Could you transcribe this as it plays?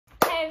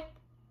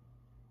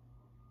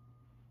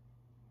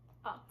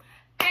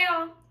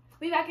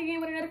We back again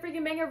with another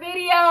freaking banger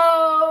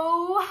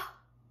video.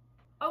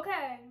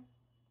 Okay.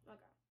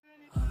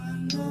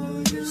 I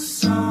know you're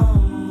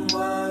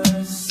somewhere.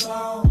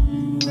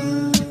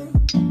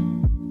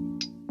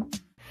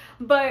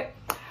 But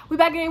we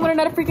back again with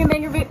another freaking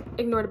banger video.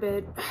 Ignore the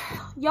bed.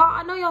 Y'all,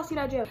 I know y'all see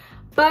that joke.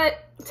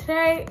 But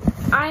today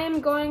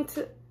I'm going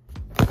to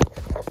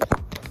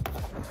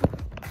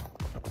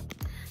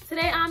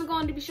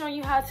be showing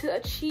you how to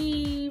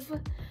achieve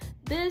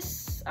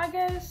this, I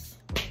guess,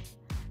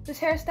 this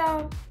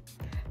hairstyle.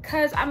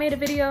 Cause I made a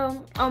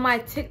video on my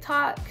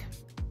TikTok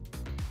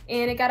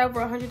and it got over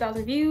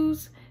 100,000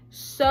 views.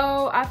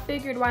 So I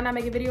figured why not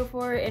make a video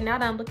for it, and now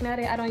that I'm looking at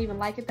it, I don't even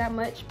like it that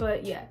much,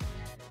 but yeah.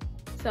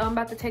 So I'm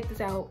about to take this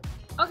out.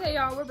 Okay,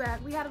 y'all, we're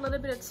back. We had a little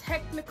bit of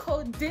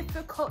technical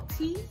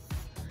difficulties.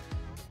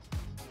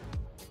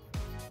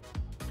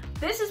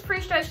 This is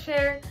pre-stretched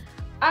hair.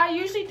 I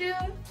usually do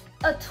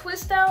a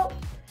twist out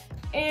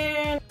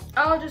and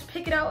I'll just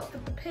pick it out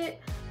with the pit,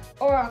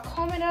 or I'll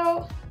comb it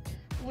out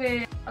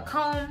with a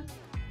comb,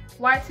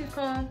 wide tooth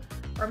comb,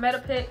 or metal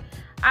pit.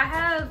 I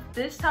have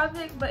this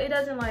topic, but it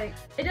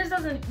just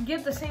doesn't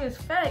give the same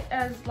effect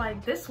as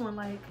like this one,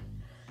 like,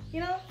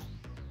 you know?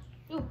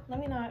 Ooh, let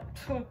me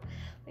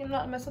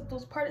not mess up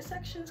those parted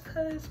sections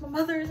because my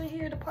mother isn't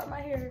here to part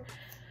my hair.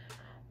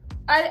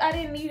 I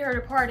didn't need her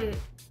to part it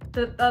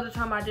the other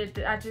time I did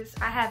it.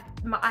 I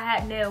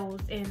had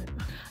nails, and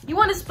you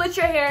want to split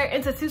your hair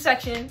into 2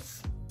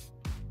 sections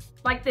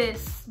like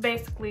this,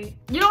 basically.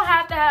 You don't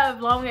have to have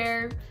long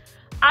hair.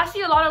 I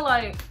see a lot of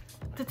like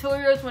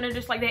tutorials when they're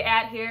just like they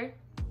add hair.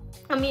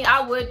 I mean,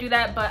 I would do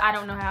that, but I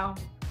don't know how.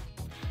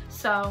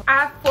 So I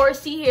have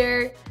 4C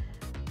hair,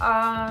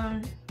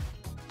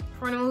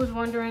 for anyone who's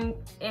wondering.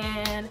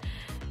 And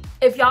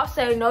if y'all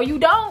say no you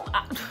don't,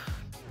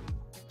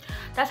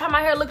 that's how my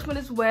hair looks when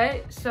it's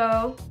wet.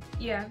 So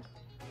yeah,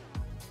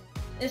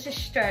 it's just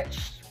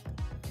stretched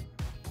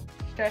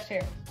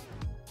hair.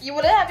 You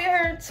want to have your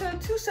hair into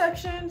 2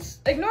 sections.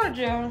 Ignore the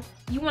gel.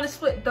 You want to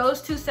split those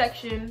 2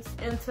 sections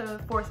into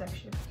 4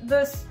 sections.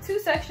 Those 2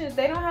 sections,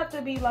 they don't have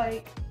to be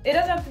like, it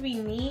doesn't have to be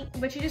neat,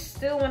 but you just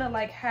still want to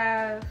like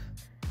have,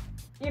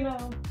 you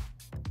know,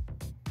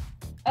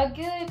 a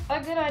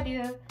good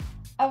idea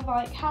of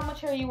like how much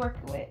hair you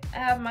working with. I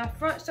have my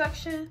front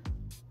section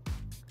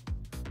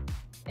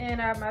and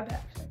I have my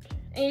back section.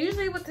 And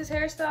usually with this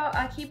hairstyle,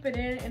 I keep it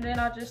in and then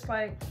I'll just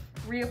like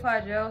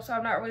reapply gel, so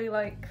I'm not really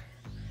like,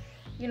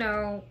 you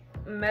know,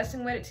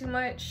 messing with it too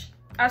much.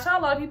 I saw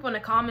a lot of people in the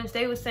comments,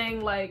 they were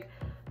saying like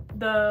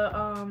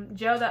the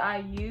gel that I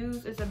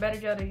use is a better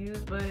gel to use,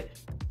 but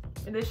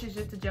this is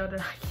just the gel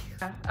that I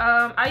use.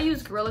 I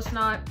use Gorilla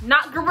Snot,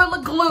 not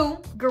Gorilla Glue,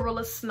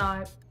 Gorilla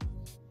Snot,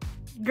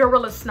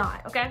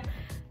 okay?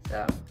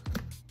 So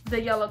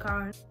the yellow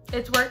kind,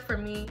 it's worked for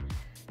me.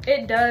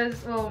 It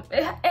does, well,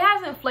 it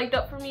hasn't flaked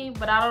up for me,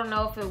 but I don't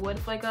know if it would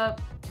flake up,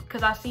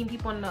 because I've seen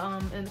people in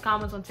the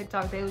comments on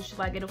TikTok, they was just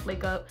like, it'll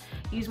flake up,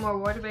 use more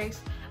water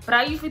based. But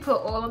I usually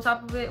put oil on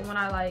top of it when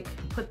I like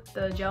put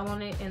the gel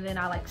on it, and then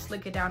I like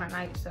slick it down at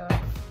night. So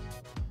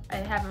I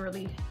haven't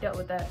really dealt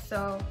with that.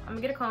 So I'm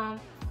gonna get a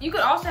comb. You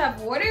could also have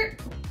water.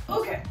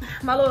 Okay,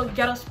 my little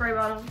ghetto spray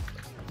bottle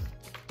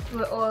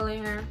with oil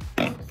in here.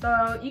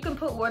 So you can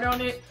put water on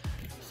it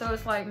so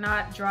it's like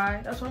not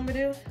dry. That's what I'm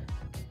gonna do.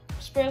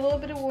 Spray a little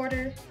bit of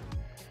water,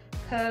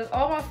 because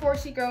all my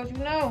 4C girls, you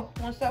know,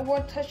 once that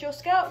water touch your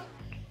scalp,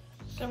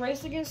 it's a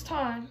race against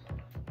time.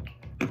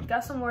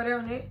 Got some water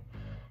on it.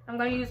 I'm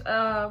gonna use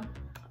a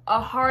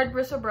hard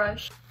bristle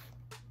brush.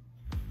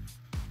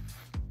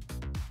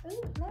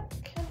 Ooh, not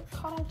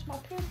caught onto my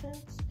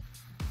piercings.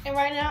 And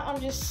right now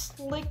I'm just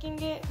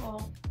slicking it.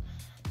 Well,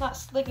 not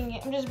slicking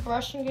it. I'm just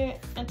brushing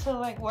it until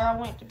like where I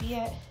want it to be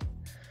at.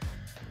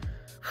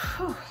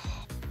 Whew.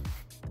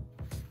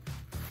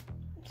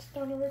 I'm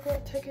starting to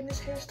regret taking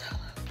this hairstyle out.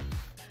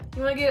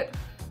 You wanna get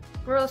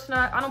Gorilla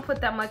Snot? I don't put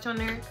that much on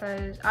there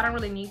because I don't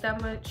really need that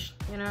much,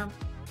 you know?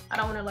 I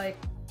don't wanna like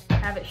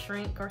have it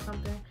shrink or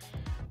something.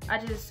 I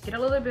just get a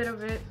little bit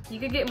of it.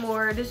 You could get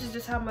more. This is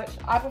just how much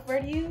I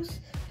prefer to use.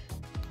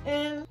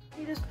 And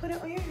you just put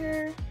it on your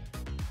hair.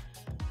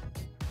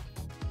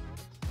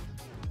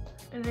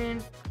 And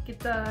then get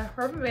the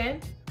rubber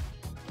band.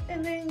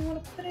 And then you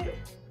wanna put it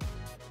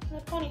in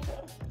a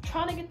ponytail. I'm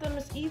trying to get them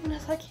as even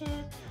as I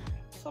can.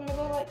 So I'm gonna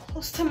go like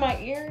close to my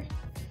ear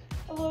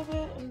a little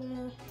bit. And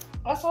then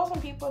I saw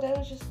some people that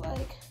was just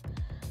like,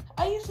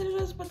 I used to do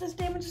this, but this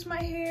damages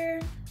my hair.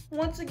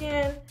 Once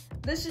again,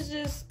 this is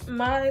just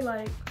my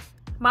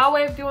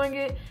way of doing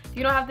it.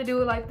 You don't have to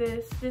do it like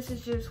this. This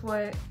is just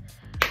what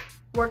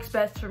works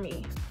best for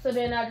me. So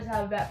then I just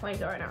have a back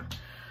ponytail right now.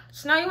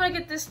 So now you want to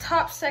get this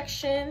top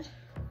section,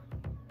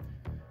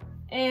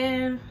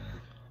 and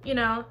you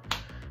know,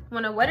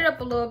 want to wet it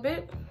up a little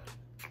bit.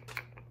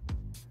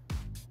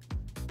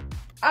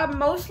 I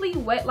mostly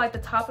wet like the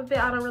top of it.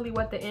 I don't really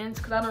wet the ends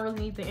because I don't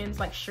really need the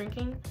ends like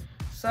shrinking.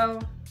 So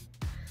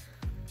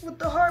with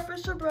the hard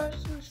bristle brush,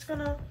 I'm just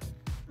gonna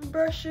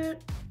brush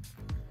it.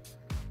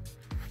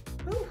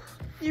 Ooh,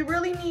 you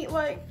really need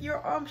like your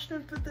arm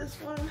strength with this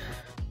one.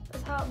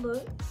 That's how it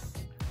looks.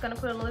 Gonna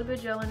put a little bit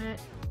of gel in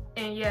it.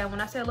 And yeah, when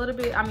I say a little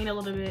bit, I mean a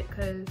little bit,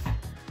 because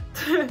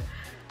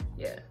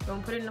yeah,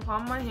 gonna put it in the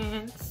palm of my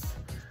hands.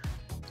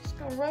 Just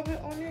gonna rub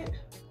it on it.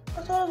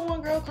 I saw this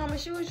one girl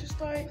comment, she was just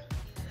like,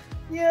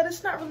 yeah,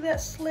 that's not really that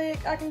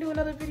slick. I can do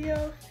another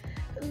video.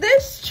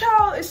 This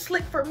child is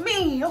slick for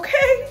me,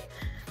 okay?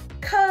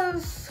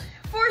 Cause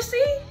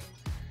 4C,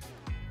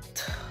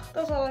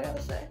 that's all I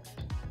gotta say.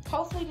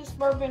 Hopefully this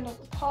rubber band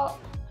doesn't pop.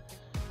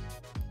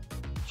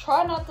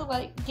 Try not to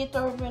like get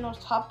the rubber band on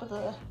top of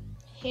the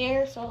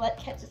hair so that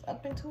catches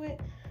up into it,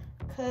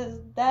 cause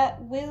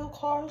that will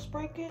cause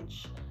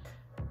breakage.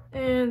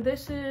 And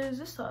this is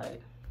this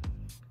side.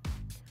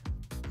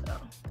 So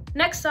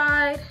next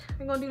side,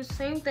 we're gonna do the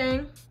same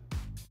thing.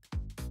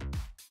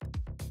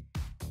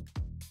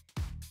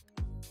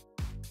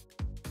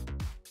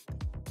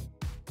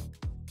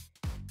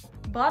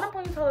 Bottom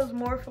ponytail is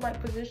more for like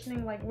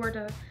positioning, like where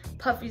the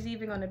puff is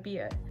even gonna be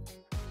at.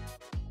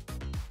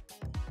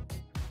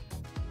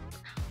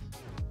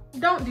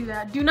 Don't do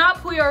that. Do not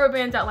pull your rubber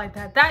bands out like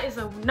that. That is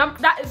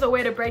a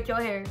way to break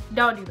your hair.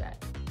 Don't do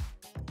that.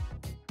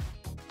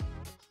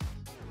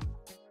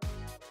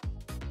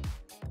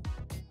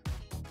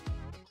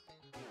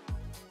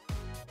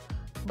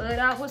 But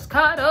I was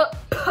caught up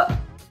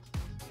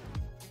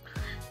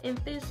in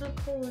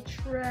physical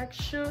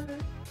attraction.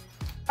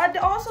 I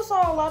also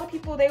saw a lot of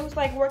people, they was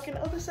like working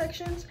other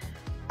sections.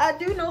 I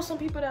do know some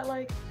people that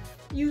like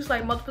use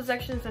like multiple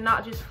sections and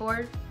not just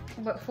 4,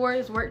 but 4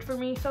 has worked for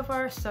me so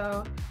far,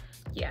 so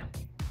yeah.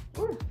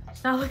 Ooh,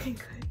 it's not looking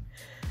good.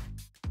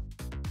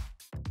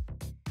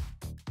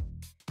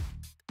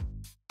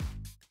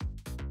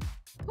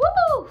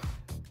 Woo!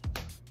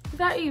 Is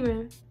that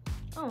even?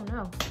 Oh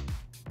no.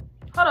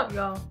 Hold up,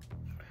 y'all.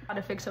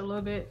 To fix it a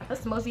little bit.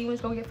 That's the most even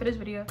it's gonna get for this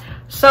video.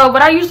 So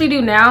what I usually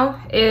do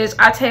now is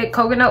I take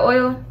coconut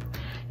oil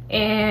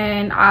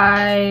and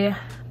I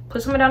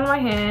put some down on my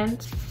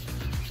hands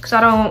because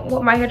I don't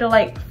want my hair to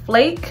like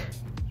flake.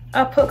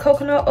 I put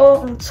coconut oil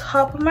on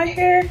top of my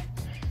hair,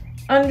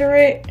 under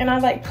it, and I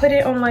like put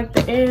it on like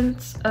the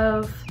ends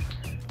of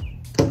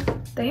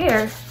the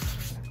hair.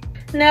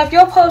 Now if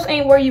your posts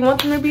ain't where you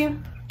want them to be,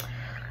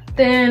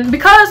 then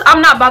because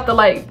I'm not about to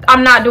like,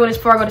 I'm not doing this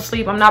before I go to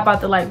sleep, I'm not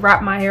about to like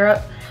wrap my hair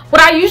up. What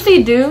I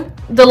usually do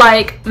to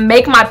like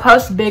make my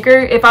puffs bigger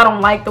if I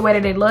don't like the way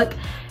that they look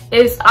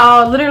is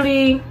I'll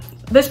literally,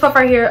 this puff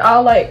right here,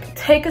 I'll like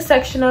take a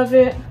section of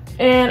it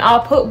and I'll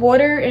put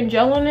water and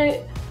gel on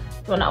it.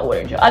 Well, not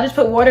water and gel. I just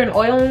put water and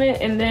oil in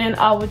it, and then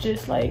I would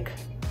just like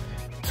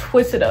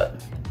twist it up.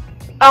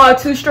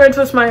 Two strand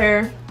twist my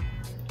hair.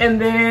 And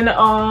then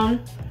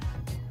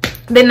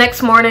the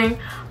next morning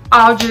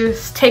I'll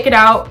just take it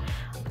out,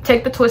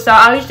 take the twist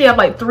out. I usually have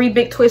like 3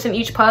 big twists in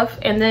each puff,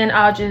 and then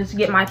I'll just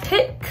get my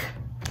pick.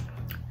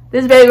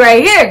 This baby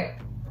right here.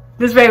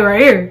 This baby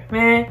right here,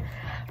 man.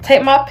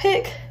 Take my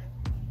pick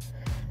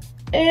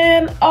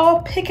and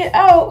I'll pick it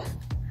out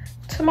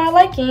to my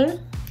liking.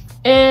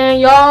 And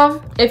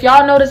y'all, if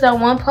y'all notice that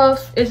one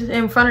puff is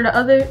in front of the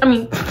other, I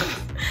mean,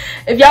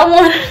 if y'all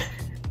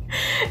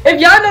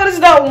notice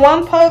that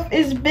one puff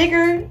is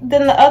bigger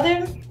than the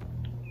other,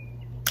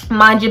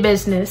 mind your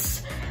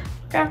business.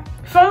 Okay.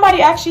 If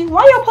somebody asks you,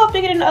 why your puff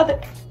bigger than the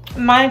other?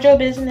 Mind your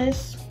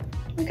business.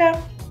 Okay.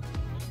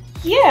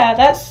 Yeah,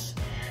 that's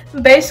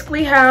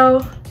basically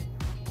how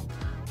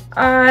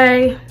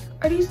I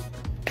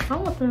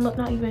don't want them to look,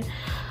 not even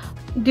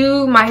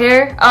do my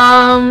hair.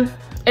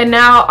 And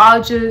now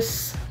I'll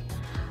just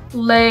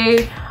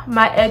lay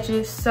my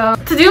edges. So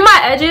to do my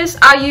edges,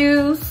 I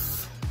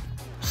use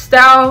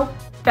Style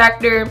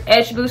Factor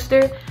Edge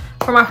Booster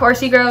for my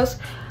 4C girls.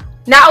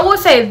 Now I will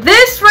say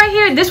this right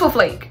here, this will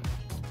flake.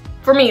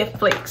 For me, it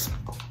flakes.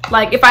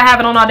 Like if I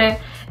have it on all day,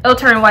 it'll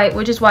turn white,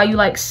 which is why you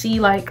like see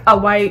like a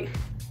white,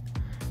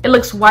 it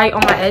looks white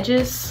on my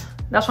edges.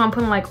 That's why I'm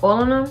putting like oil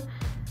on them.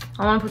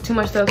 I don't want to put too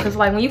much though, because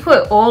like when you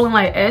put oil in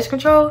like edge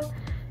control,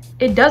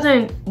 it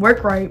doesn't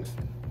work right.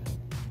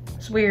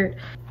 It's weird.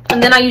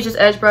 And then I use this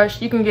edge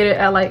brush. You can get it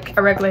at like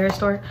a regular hair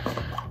store.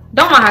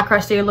 Don't mind how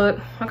crusty it look.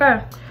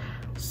 Okay.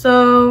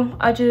 So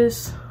I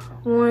just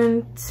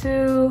 1,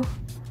 2.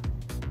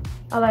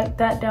 I like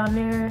that down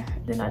there.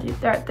 Then I do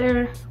that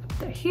there.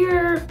 That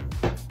here.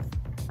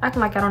 Acting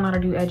like I don't know how to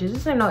do edges.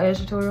 This ain't no edge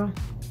tutorial.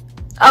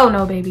 Oh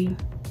no, baby.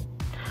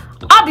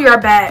 I'll be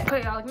right back.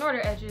 Okay, y'all, ignore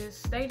the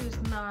edges. They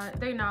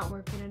not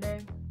working today.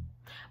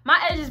 My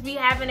edges be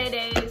having their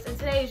days, and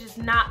today is just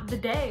not the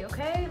day,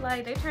 okay?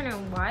 Like, they turning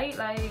white,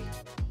 like,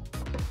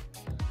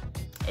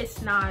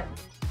 it's not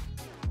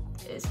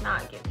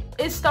giving.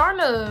 It's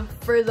starting to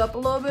frizz up a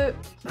little bit.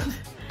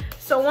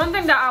 So one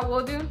thing that I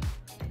will do,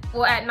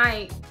 well, at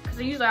night, because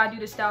usually I do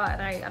this style at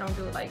night, I don't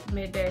do it like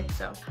midday,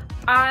 so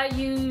I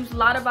use a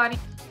lot of body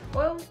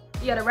oil,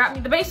 yeah, to wrap me,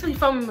 the basically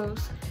foam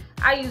moves.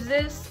 I use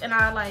this, and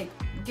I like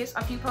get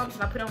a few pumps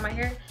and I put it on my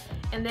hair.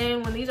 And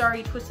then when these are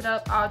already twisted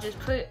up, I'll just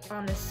put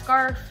on this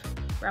scarf,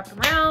 wrap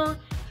it around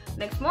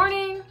next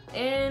morning,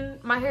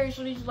 and my hair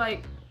usually just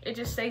like, it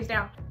just stays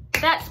down.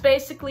 That's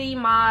basically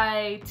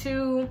my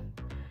 2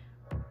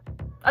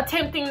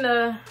 attempting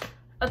to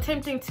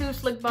attempting 2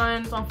 slick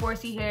buns on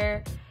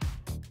 4C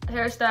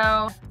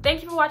hairstyle.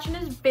 Thank you for watching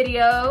this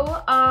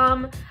video.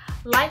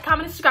 Like,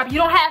 comment, and subscribe. You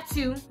don't have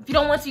to. If you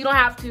don't want to, you don't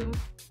have to.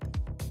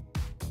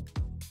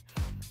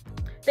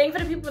 Thank you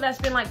for the people that's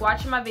been like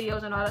watching my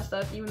videos and all that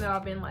stuff, even though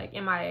I've been like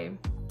MIA.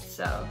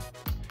 So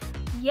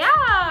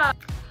yeah,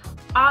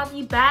 I'll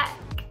be back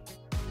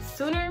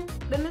sooner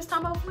than this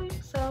time, hopefully.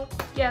 So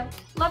yeah,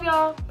 love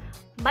y'all.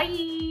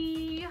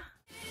 Bye.